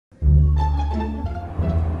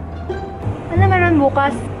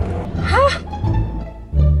bukas. Ha?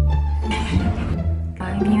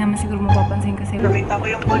 Hindi naman siguro mapapansin kasi nakita ko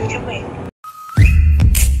yung volume eh.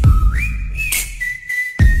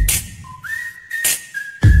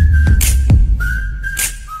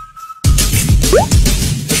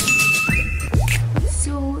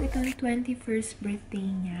 So, ito ang 21st birthday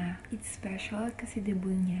niya. It's special kasi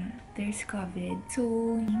debut niya. There's COVID. So,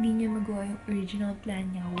 hindi niya magawa yung original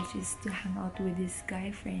plan niya, which is to hang out with his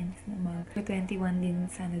guy friends na mag-21 din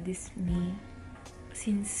sana this May.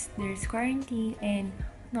 Since there's quarantine and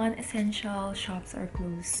non-essential shops are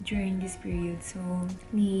closed during this period. So,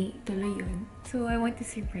 hindi tuloy yun. So, I want to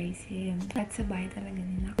surprise him. At sabay talaga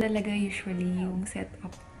nila. Talaga usually yung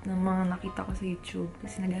setup ng mga nakita ko sa YouTube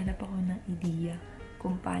kasi naghanap ako ng idea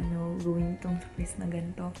kung paano gawin itong surprise na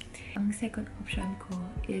ganito. Ang second option ko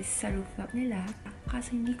is sa rooftop nila.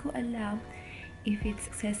 Kasi hindi ko alam if it's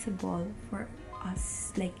accessible for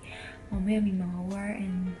us. Like, mamaya may mga wire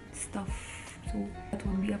and stuff. So, that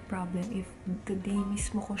would be a problem if the day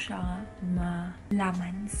mismo ko siya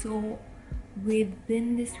malaman. So,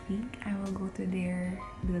 within this week, I will go to their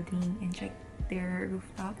building and check their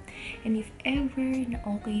rooftop. And if ever na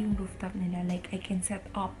okay yung rooftop nila, like I can set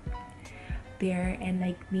up there and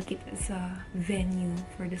like make it as a venue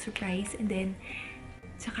for the surprise. And then,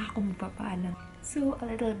 saka ako magpapaalam. So, a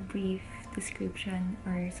little brief description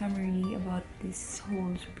or summary about this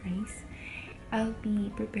whole surprise. I'll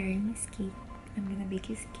be preparing his cake. I'm gonna bake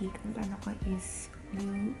his cake. Ang plano ko is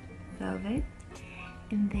blue velvet.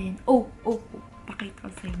 And then, pakita ko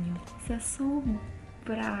sa inyo. Sa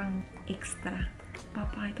sobrang extra,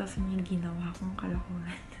 papakita ko sa inyo yung ginawa kong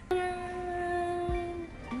kalokohan.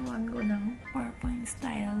 Ginawan ko ng PowerPoint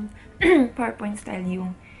style. PowerPoint style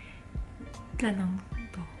yung planong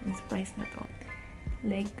to. Yung surprise na to.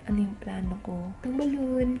 Like, ano yung plano ko? Itong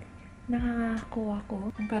balloon, nakakakuha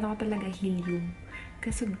ko. Ang plano ko talaga helium.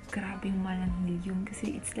 Kasi grabe yung mahal ng helium.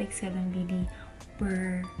 Kasi it's like 7 BD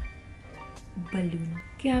per balloon.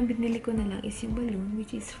 Kaya binili ko na lang is yung balloon,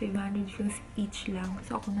 which is 500 fills each lang.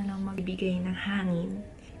 So ako na lang magbibigay ng hangin.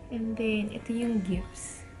 And then, ito yung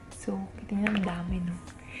gifts. So, kita nyo ang dami, no?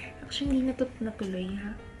 Actually, hindi na ito natuloy,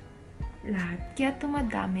 ha? Lahat. Kaya ito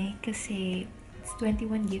madami kasi it's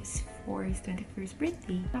 21 gifts for his 21st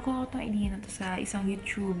birthday. Nakuha ko itong idea na to sa isang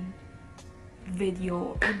YouTube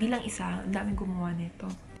video. O di lang isa, ang daming gumawa nito.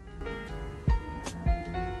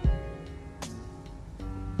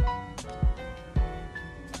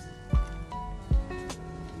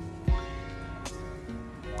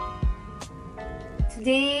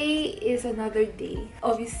 Today is another day.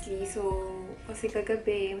 Obviously, so, kasi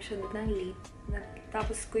kagabi, masyado nang late.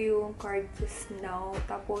 Tapos ko yung card just now.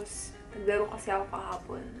 Tapos, naglaro kasi ako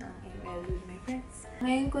kahapon ng ML with my friends.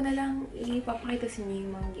 Ngayon ko na lang ipapakita sa inyo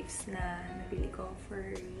yung mga gifts na nabili ko for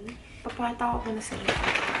free. Papakita ko muna sa inyo.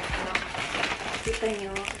 Kita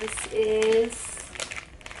nyo, this is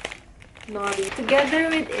Nori. Together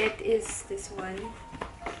with it is this one.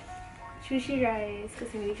 Sushi rice.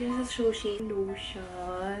 Kasi hindi siya sa sushi.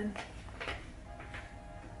 Lotion.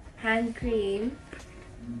 Hand cream.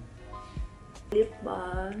 Lip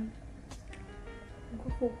balm.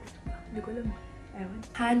 Magpo-focus ba? Hindi ko alam. Ewan.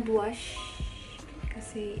 Hand wash.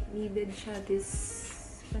 Kasi needed siya this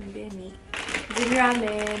pandemic.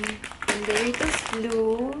 Janriemay. And Doritos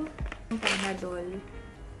Blue. Panadol.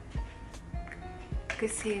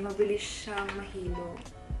 Kasi mabilis siyang mahilo.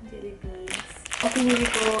 Jelly beans. Ang pinili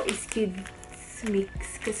ko is Kids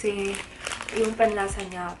Mix. Kasi yung panlasa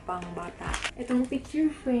niya pang bata. Itong picture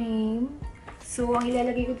frame. So, ang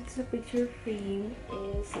ilalagay ko dito sa picture frame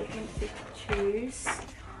is itong pictures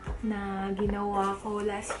na ginawa ko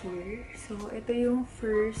last year. So, ito yung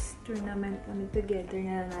first tournament namin together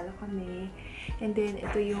na nanalo kami. And then,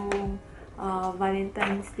 ito yung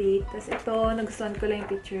Valentine's Day. Tapos ito, nagustuhan ko lang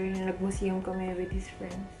yung picture na nag-museum kami with his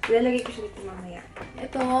friends. Ilalagay ko siya dito mamaya.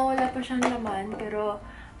 Ito, wala pa siyang laman, pero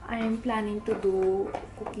I'm planning to do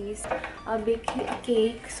cookies. I'll bake a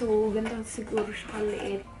cake. So, ganito siguro siya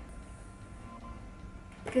kaliit.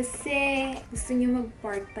 Kasi gusto niya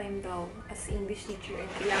mag-part-time daw as English teacher and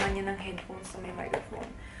kailangan niya ng headphones sa may microphone.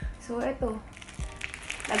 So, ito.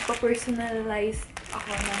 Nagpa-personalize ako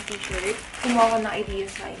ng t-shirt. Kumuha ko ng idea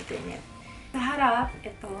sa internet. Sa harap,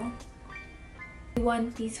 ito.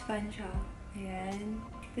 One Piece fan siya. Ayan.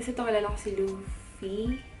 Kasi ito kilala ko si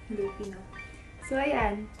Luffy. Luffy, no? So,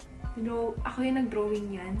 ayan. Ako yung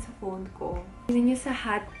nag-drawing yan sa phone ko. Tignan niyo sa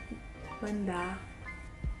hat banda.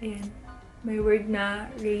 Ayan. May word na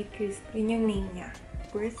Ray Chris. Yun yung name niya.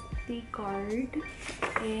 Birthday card.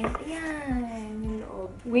 And, ayan. Yung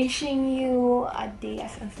loob. Wishing you a day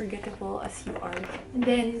as unforgettable as you are. And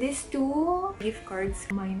then, these two gift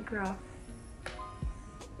cards. Minecraft.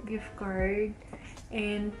 gift card.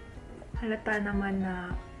 And halata naman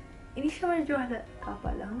na, hindi siya medyo halata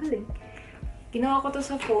pala. Ang galing. Ginawa ko to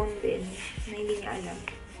sa phone din, na hindi niya alam.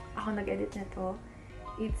 Ako nag-edit na to.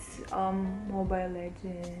 It's Mobile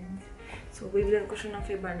Legends. So, bibilan ko siya ng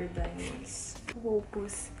 500 diamonds.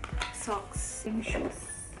 Tapos, socks. Yung shoes.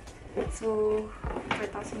 So,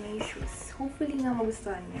 5,000 na yung shoes. Hopefully nga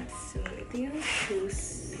magustuhan niya. So, ito yung shoes.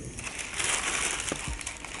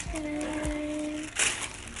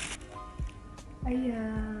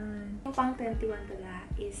 Ayan. Yung pang 21 pala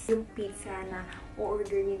is yung pizza na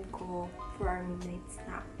o-orderin ko for our midnight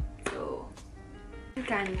snack. So,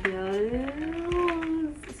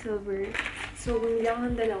 candles. Silver. So, bumili ako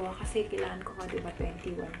ng dalawa kasi kailangan ko ka, diba,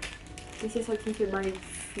 21. This is like yung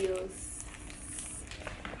feels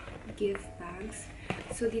gift bags.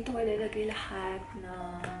 So, dito ko ilalagay lahat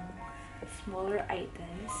ng smaller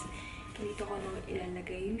items. Dito ko nung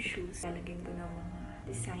ilalagay yung shoes. Lalagyan ko ng mga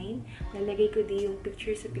design. Lalagay ko din yung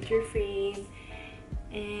picture sa picture frame.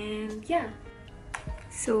 And, yeah.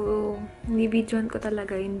 So, nibidyoan ko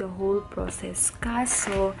talaga yung the whole process.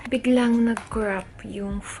 Kaso, biglang nag-crop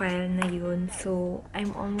yung file na yun. So,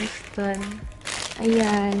 I'm almost done.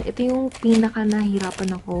 Ayan. Ito yung pinaka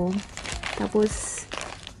nahirapan ako. Tapos,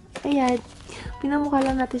 ayan. Pinamukha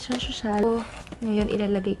lang natin siyang social. So, ngayon,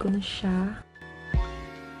 ilalagay ko na siya.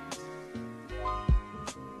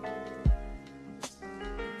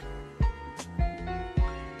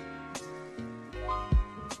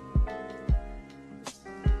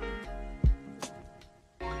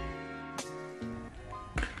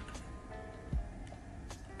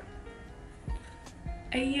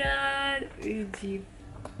 Ayan! Jeep.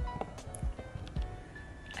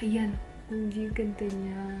 Ayan. Ang Jeep, ganda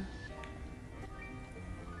niya.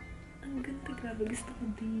 Ang ganda, grabe. Gusto ko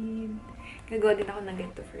din. Gagawa din ako ng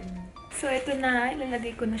ganito for me. So, ito na.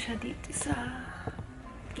 Ilalagay ko na siya dito sa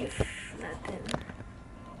gift natin.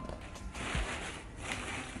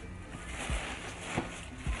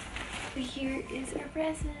 So, here is our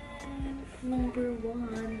present. Number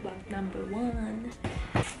 1. Bag number 1.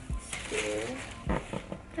 So,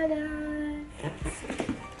 tada!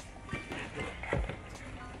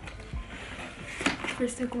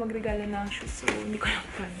 First time ko magregalo ng shoes, so hindi ko lang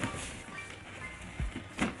paano.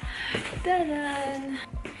 Tadan!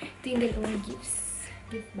 Ito yung dalawang gifts.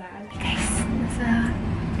 Gift bag. Guys, nasa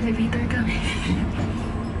elevator kami.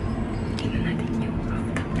 Tingnan natin yung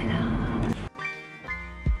rooftop nila.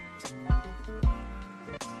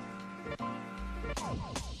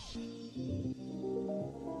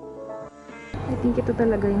 I think ito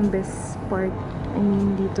talaga yung best part, I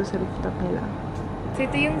mean, dito sa rooftop nila. So,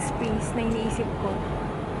 ito yung space na iniisip ko.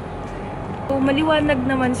 So, maliwanag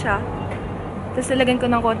naman siya. Tapos, lalagan ko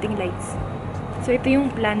ng konting lights. So, ito yung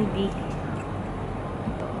plan B.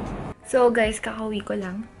 Ito. So, guys, kakauwi ko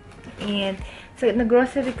lang. And, so,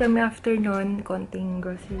 nag-grocery kami after nun. Konting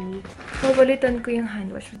grocery. So, balitan ko yung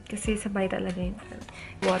hand wash. Kasi sabay talaga yung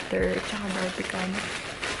water, tsaka barbican.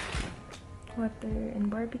 Water and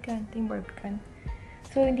barbican. Ito yung barbican.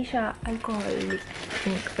 So, hindi siya alcoholic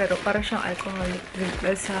drink. Pero para siyang alcoholic drink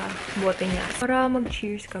sa bote niya. Para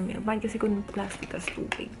mag-cheers kami. Bakit kasi kung plastic as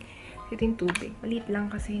tubig. Ito yung tubig. Maliit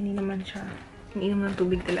lang kasi hindi naman siya umiinom ng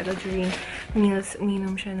tubig talaga during meals.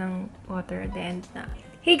 Umiinom siya ng water at the end na.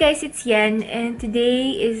 Hey guys, it's Yen. And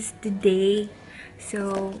today is the day.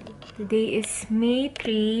 So, today is May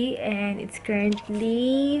 3. And it's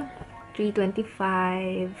currently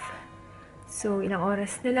 3:25. So, ilang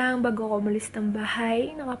oras na lang bago ako umalis ng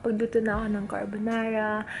bahay. Nakapagluto na ako ng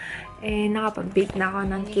carbonara. And nakapag-bake na ako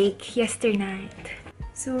ng cake yesterday night.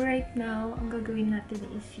 So, right now, ang gagawin natin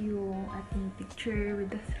is yung ating picture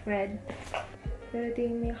with the thread. Pero ito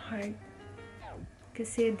yung may heart.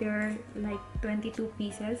 Kasi there are like 22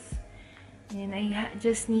 pieces. And I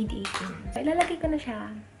just need 18. So, ilalagay ko na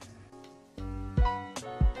siya.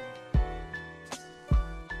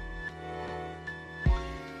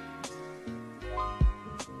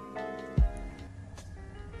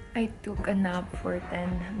 I took a nap for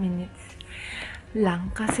 10 minutes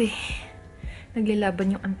lang kasi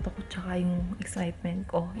naglalaban yung antok ko tsaka yung excitement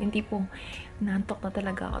ko. Yung tipong naantok na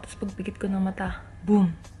talaga ako. Tapos pagpikit ko ng mata,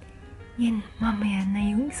 boom! Yan, mamaya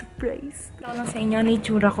na yung surprise. Ito lang sa inyo na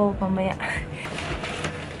itsura ko mamaya.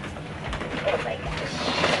 Oh my gosh.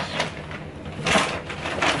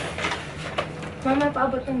 Mama,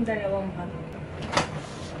 paabot ng dalawang bag.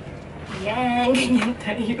 Yan, ganyan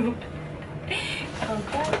tayo.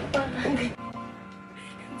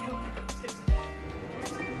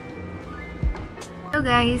 Hello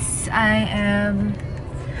guys, I am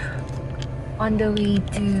on the way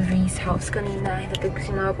to Ray's house kanina. Hinatid ko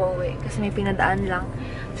si Mama pa uwi kasi may pinadaan lang.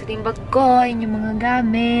 So, yung bag ko, yun yung mga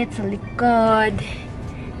gamit sa likod.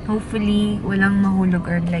 Hopefully, walang mahulog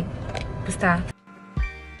or like, basta.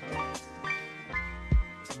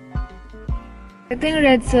 Ito yung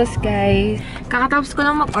red sauce, guys. Kakatapos ko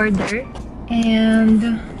lang mag-order.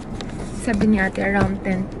 And sabi ni ate, around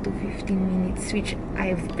 10 to 15 minutes, which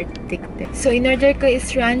I've predicted. So, in-order ko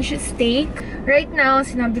is ranch steak. Right now,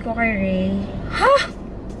 sinabi ko kay Ray, ha?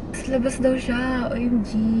 Mas labas daw siya.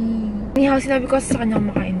 OMG. Anyhow, sinabi ko sa kanya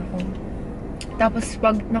makain ako. Tapos,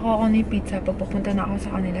 pag nakuha ko na yung pizza, pag pupunta na ako sa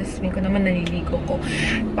kanila, sabihin ko naman naliligo ko.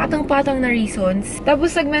 Patang-patang na reasons.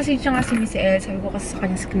 Tapos, nag-message siya nga si Misael. Sabi ko kasi sa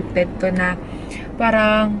kanya scripted to na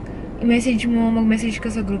parang i-message mo, mag-message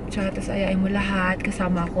ka sa group chat, tapos ayayin mo lahat,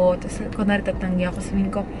 kasama ko. Tapos, kunwari tatanggi ako,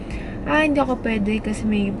 sabihin ko, hindi ako pwede kasi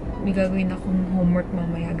may gagawin akong homework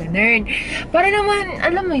mamaya, ganun. Para naman,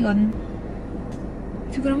 alam mo yun,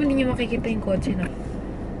 siguro naman hindi niyo makikita yung kotse na.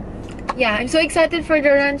 Yeah, I'm so excited for the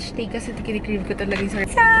ranch steak kasi tikikrib ko talaga yung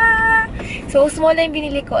sarili. So, small na yung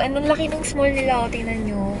binili ko. And ang laki ng small nila, tingnan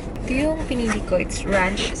nyo. Ito yung pinili ko, it's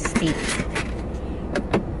ranch steak.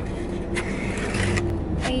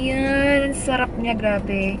 Ayan, ang sarap niya,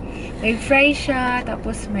 grabe. May fry siya,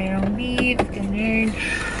 tapos mayroong beef, ganun.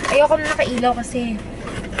 Ayoko na nakailaw kasi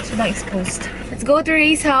sobrang exposed. Let's go to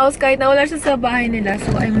Ray's house kahit na wala siya sa bahay nila.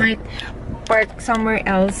 So, I might park somewhere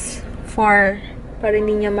else para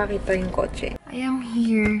hindi niya makita yung kotse. I am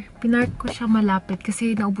here. Pinark ko siya malapit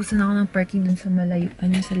kasi naubusan ako ng parking dun sa malayo.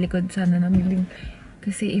 Sa likod sana namin.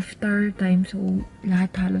 Kasi iftar time, so lahat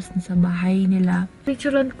halos nasa bahay nila.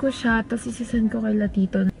 Picturean ko siya, tapos isisend ko kay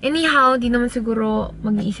Latito. Anyhow, di naman siguro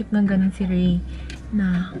mag-iisip ng ganun si Ray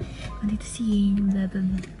na andito si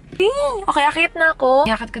okay, akit na ako.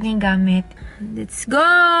 Iakat ko na yung gamit. Let's go!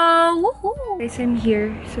 Woohoo! Guys, I'm here.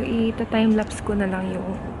 So, ita-timelapse ko na lang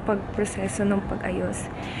yung pagproseso ng pag-ayos.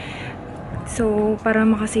 So, para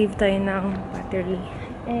makasave tayo ng battery.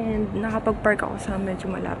 And nakapag-park ako sa medyo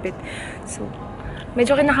malapit. So,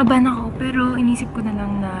 medyo kinakabahan ako, pero inisip ko na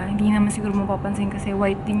lang na hindi naman siguro mapapansin kasi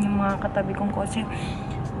white din yung mga katabi kong kotse.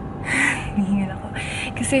 Hinihingal ako.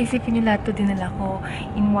 Kasi isipin nyo lahat to dinala ko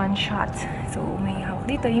in one shot. So, may hawak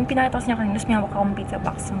dito. Yung pinakatas niya kanina, may hawak akong pizza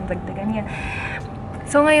box. So, dagdagan niya.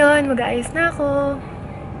 So, ngayon, mag-aayos na ako.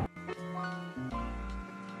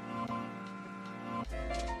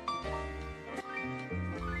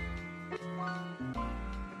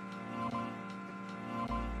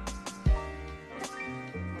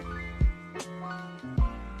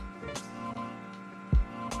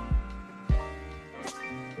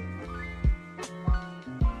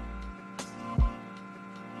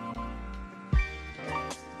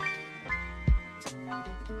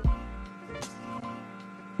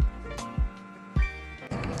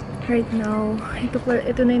 Right now,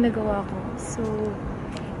 ito na yung nagawa ko. So,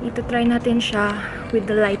 ito try natin siya with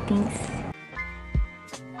the lightings.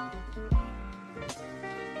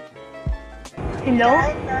 Hello?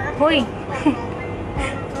 Hoy!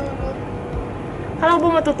 Kala ko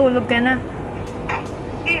ba matutulog ka na?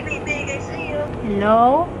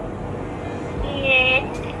 Hello? Yes.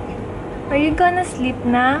 Are you gonna sleep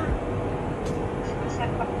na?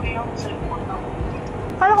 Set up ko yung cellphone ako.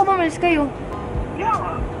 Kala ko ba malis kayo?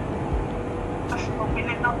 Yeah. Tapos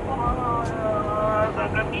pumili na po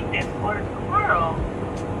gagamitin for tomorrow.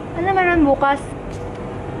 Ano meron bukas?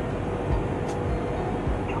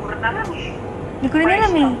 Hindi ko rin alam eh. Hindi ko rin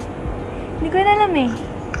alam eh. Hindi ko rin alam eh.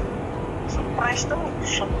 Surprise daw.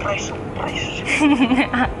 Surprise.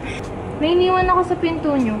 May iniwan ako sa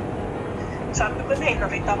pinto nyo. Sabi ko na eh,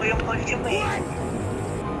 nakita ko yung kotse mo eh.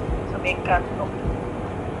 Sa may kanto.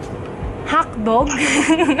 Hotdog?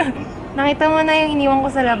 Nakita mo na yung iniwan ko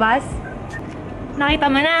sa labas?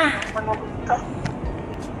 Nakita mo na! Ano ito?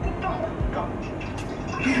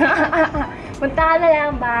 Punta ka na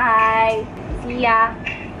lang, bye! See ya!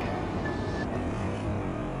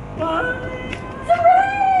 Bye!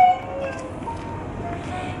 Surprise!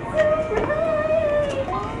 Surprise!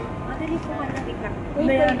 Madali po ka na tika.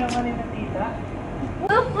 Kaya naman yung natita?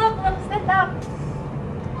 Look! Stand up!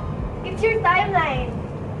 It's your timeline!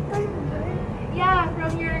 Yeah,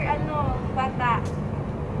 from your, bata.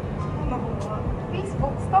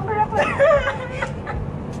 Facebook, stalker ako.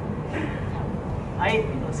 Ay,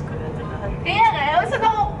 pinost ko na ito lahat. Kaya nga, saan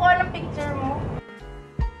ako kukuha ng picture mo?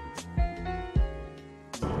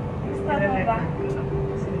 Gusto mo ba?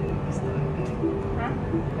 Ha?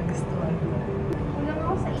 Nagustuhan ko. Kulang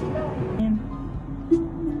ako sa ilaw.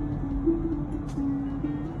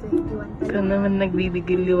 Ikaw naman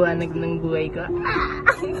nagbibigay liwanag ng buhay ko. Oh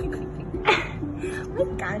my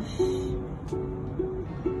gosh.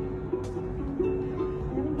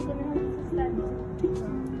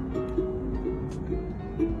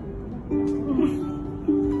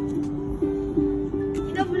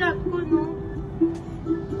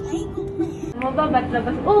 ba? Ba't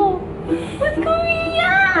labas? Oh! Ba't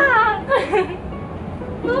kumiyak?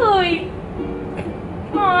 Uy!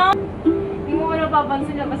 Ha? Hindi mo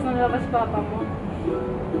napapansin labas papa mo.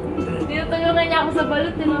 Tinutulungan niya ako sa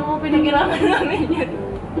balot. Tinulungan mo, pinag-iraman namin yun.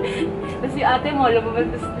 Tapos yung ate mo,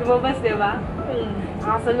 lumabas, di ba?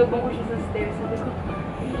 Nakasalubong ko siya sa stairs. Sabi ko,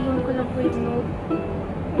 iiwan ko lang po yung note.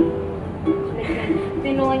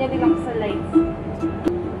 Tinulungan niya din ako sa lights.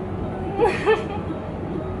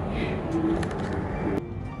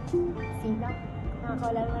 Sinap.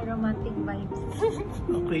 Nakakawala ng romantic vibes.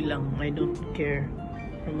 Okay lang, I don't care.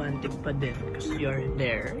 Romantic pa din because you're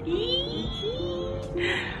there.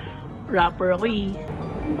 Rapper ako eh.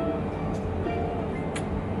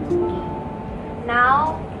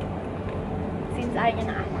 Now, since ayaw niya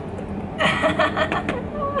na anak.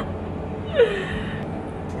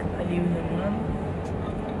 Aliw naman.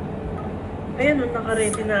 Ayan,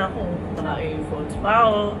 naka-ready na ako. Naka-earphones pa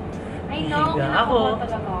ako. I know, Higa ako.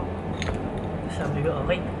 talaga. Sabi ko,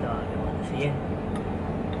 okay, tawagan mo na siya.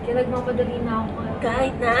 Kaya nagmamadali na ako.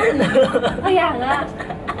 Kahit na ano. Kaya nga.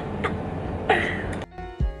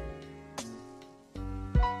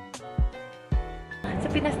 Sa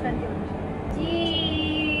Pinas natin.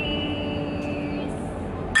 Cheers!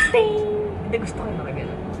 Ting! Hindi gusto ko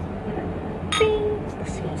nakagano. Ting!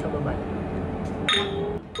 Tapos yung sa baba.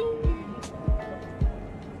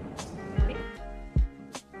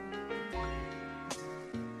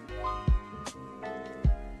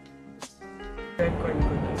 Record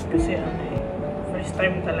ko na. Kasi ano eh, first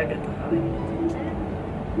time talaga ito sa akin.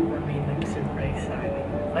 Na may nag-surprise sa akin.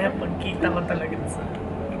 Kaya pagkita ko talaga sa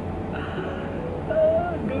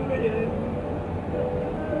ganyan.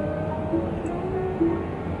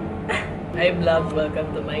 Hi vlog, welcome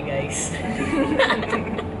to my guys.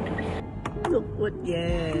 Look what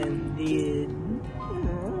yan did.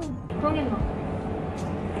 Kungin mo.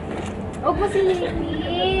 Huwag mo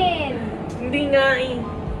silipin! Hindi nga eh.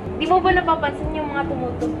 Di mo ba napapansin yung mga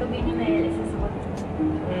tumutugtog yun yung na-LS sa suot?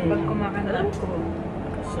 Pag kumakanta? Alam ko.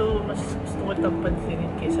 So, mas gusto ko itong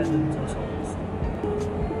pansinin kaysa dun sa songs.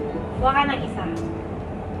 Huwag ka ng isa.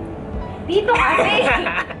 Dito kasi!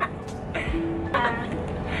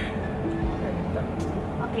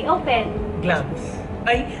 Okay, open. Gloves.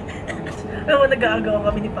 Ay! Alam mo, nag-aagaw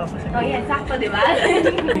kami ni Papa sa Oh, yan. Sakto, di ba?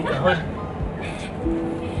 Kahon.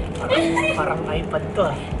 Parang iPad to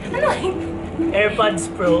ah. Ano? AirPods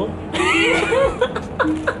Pro.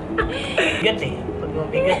 Bigat eh. Pag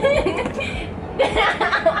mabigat.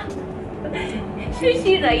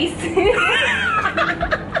 Sushi rice.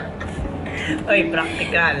 Ay,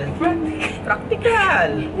 practical. Practical.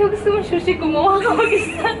 Yung gusto mo sushi, kumuha ka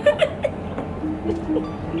mag-isa.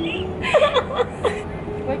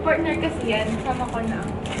 May partner kasi yan. Sama ko na.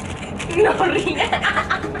 Nori.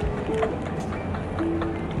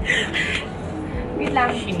 Wait lang.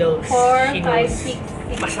 She knows. 4, She 5, knows. 6,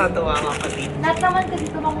 6. Masyado ka kapatid. Lahat naman kasi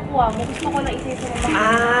ito makukuha mo. Gusto ko lang isa-isa mo makukuha.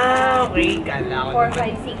 Ah, okay. Kala ko 4,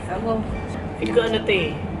 5, 6. Go. Feel ko ano to eh.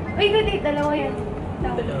 Uy, hindi. Dalawa yan.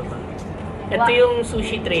 Dalawa ba? Ito yung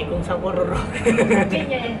sushi tray kung saan ko rurok.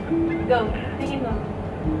 Ganyan. Go. Tingin mo.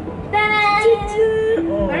 Tanan!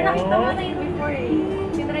 Pero nakita mo na yun before eh.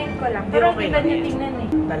 Tinrain ko lang. Pero okay ganda lang niya yan. tingnan eh.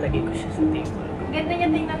 Talagay ko siya sa table. Ganda niya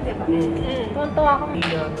tingnan, diba? Mm. Tuwan-tuwa ako. Hindi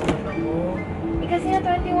na naman ako. Eh, kasi na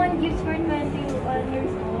 21 gifts for 21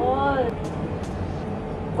 years old.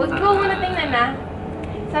 Huwag ko muna tingnan na.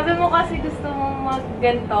 Sabi mo kasi gusto mong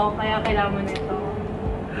mag-ganto, kaya kailangan mo nito.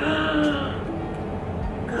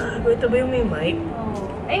 Gago, ito ba yung may mic? Oh.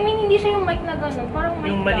 I mean, hindi siya yung mic na gano'n. Parang mic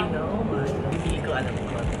Yung lang. malinaw? Hindi ko alam ko.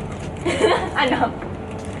 Ano?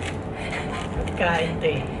 Kain to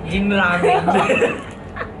eh. Janriemay.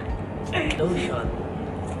 Lotion.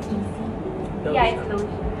 Easy. Yeah, it's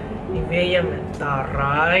lotion. Nivea man.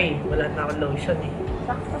 Taray. Wala na akong lotion eh.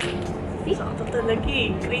 Sakto. See? Sakto talaga eh.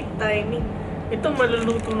 Great timing. Ito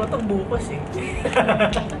maluluto na to bukas eh.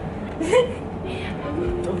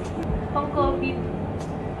 Ito. Pang coffee.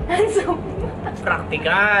 So,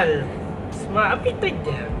 Practical. Smart. Apitad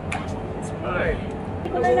dyan. Smart.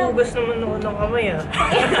 Naguhugas naman ako ng kamay ah.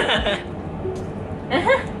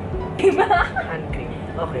 diba? Hand cream.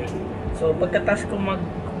 Okay. So, pagkatas ko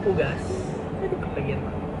maghugas, pwede ko lagyan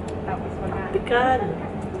mo. Tapos wala. Practical.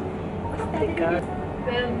 Practical.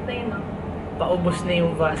 Pero tayo no? Paubos na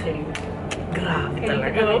yung Vaseline. Grabe Kaya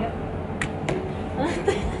talaga. talaga.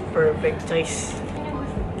 Perfect choice.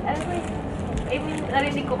 Alam mo, I mean,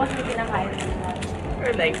 narinig ko kasi kinakain.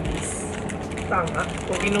 Or like this. Tanga.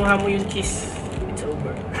 Kung kinuha mo yung cheese, it's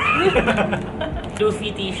over.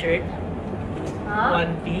 Luffy t-shirt. Ha?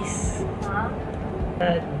 One piece. Ha?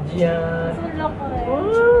 At dyan. Sulo ko eh.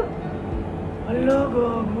 Oh! Hala,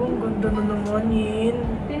 gago. Ang ganda na naman yun.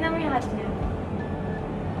 Tingnan mo yung hat niya.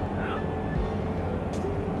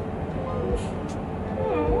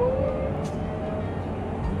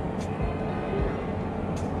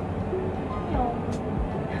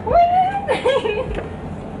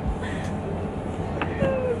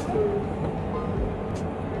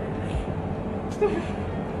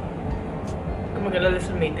 Kung mag-alala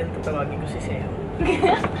sa maiden, tatawagin ko si Seo.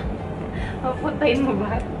 Papuntahin mo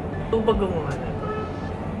ba? Tubag mo nga na.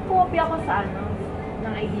 Kumopy ako sa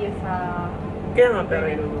ng idea sa... Kaya nga, pero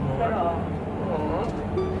ilulo mo. Pero... Oo.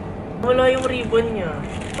 Wala yung ribbon niya.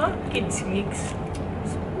 Ha? Kids mix.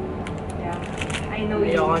 Yeah. I know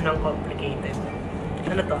you. Ayoko ng complicated.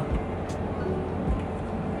 Ano to?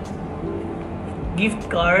 Gift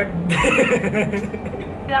card.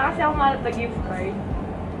 Wala kasi ako mahal sa gift card.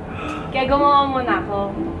 Kaya gumawa muna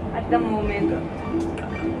ako at the moment.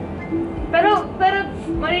 Pero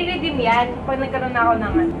mariredeem yan pag nagkaroon ako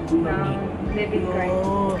ng debit card.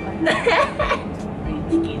 Oh.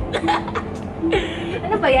 Rich kid.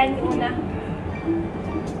 Ano ba yan una?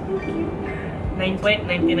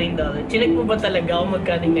 $9.99. Chinek mo ba talaga kung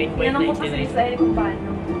magkano yung Yan ako pa sa $9.99? Misael kung paano.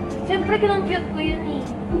 Siyempre, kinong-cute ko yun eh.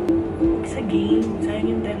 Sa game, sayang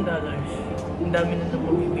yung $10. Ang dami na nang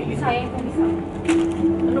mabibili. Sayang kung isa.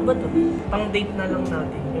 Ano ba to? Pang-date na lang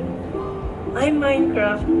natin yun. Ay,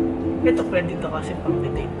 Minecraft. Ito pwede to kasi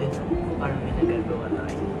pang-date din. Parang may nagagawa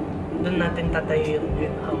tayo. Doon natin tatayo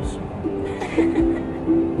yung house mo.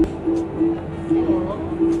 Oo.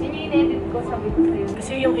 Yun yung in-edit ko, sabi ko sa'yo.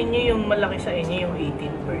 Kasi yung inyo, yung malaki sa inyo, yung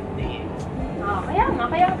 18th birthday.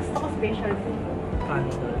 Kaya gusto ko special food. Paano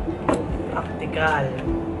doon? Practical.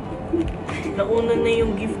 Nauna na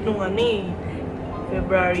yung gift nung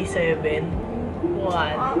February 7.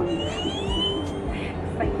 What?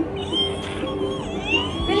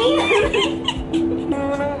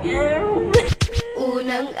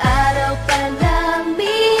 Unang araw pa lang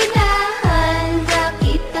minahanda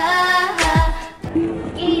kita.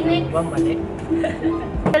 Okay, Ba, mali?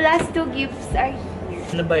 the last two gifts are here.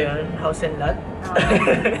 Ano ba yun? House and lot?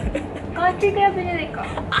 Country kaya binili ko.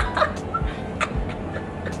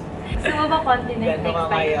 Gusto mo ba continent Gano'n next ka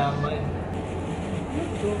time? kayaman?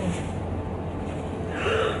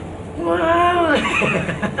 Wow!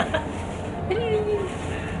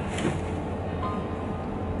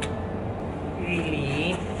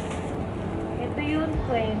 Really? Ito yung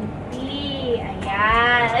 20.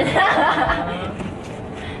 Ayan.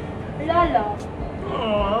 Lolo.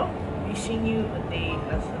 Aww. Wishing you a day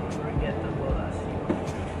as unforgettable as you.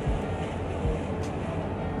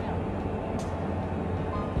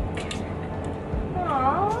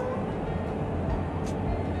 Aww.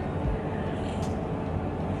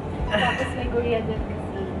 Tapos may guriya din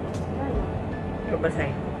kasi. Lolo.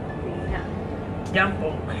 Kabasahin. Sige na.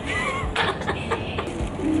 Jampo.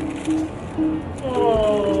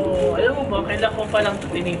 Oh, alam mo ba, kailan ko palang ito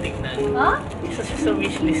tinitignan? Ha? Isa siya sa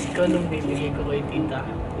wishlist ko nung bibigay ko kay tita.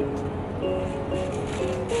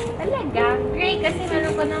 Talaga? Gray kasi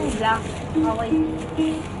meron ko ng black. Okay.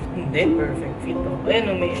 Hindi, perfect fit to.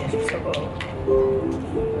 Ayun, may SS ako.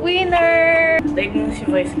 Winner! Daig mo si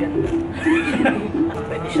Vice ganda.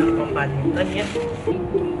 Pwede siyang pang-badminton yan.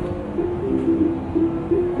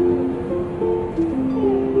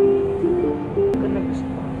 Ito na gusto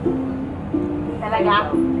ko.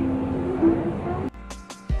 Talaga?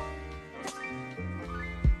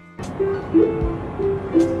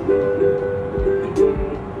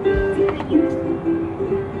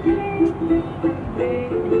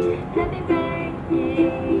 Happy birthday!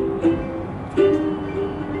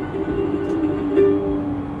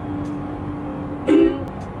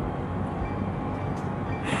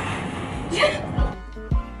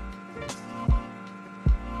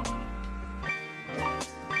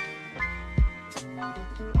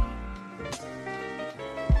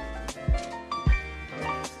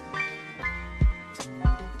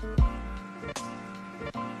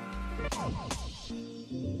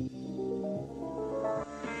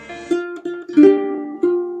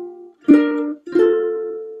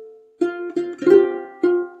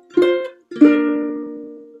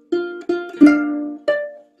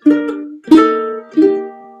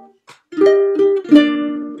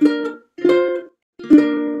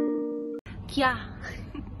 Yeah.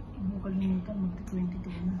 Ano kalimutan,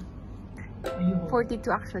 magti-22 na. Ayun.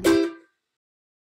 42 actually.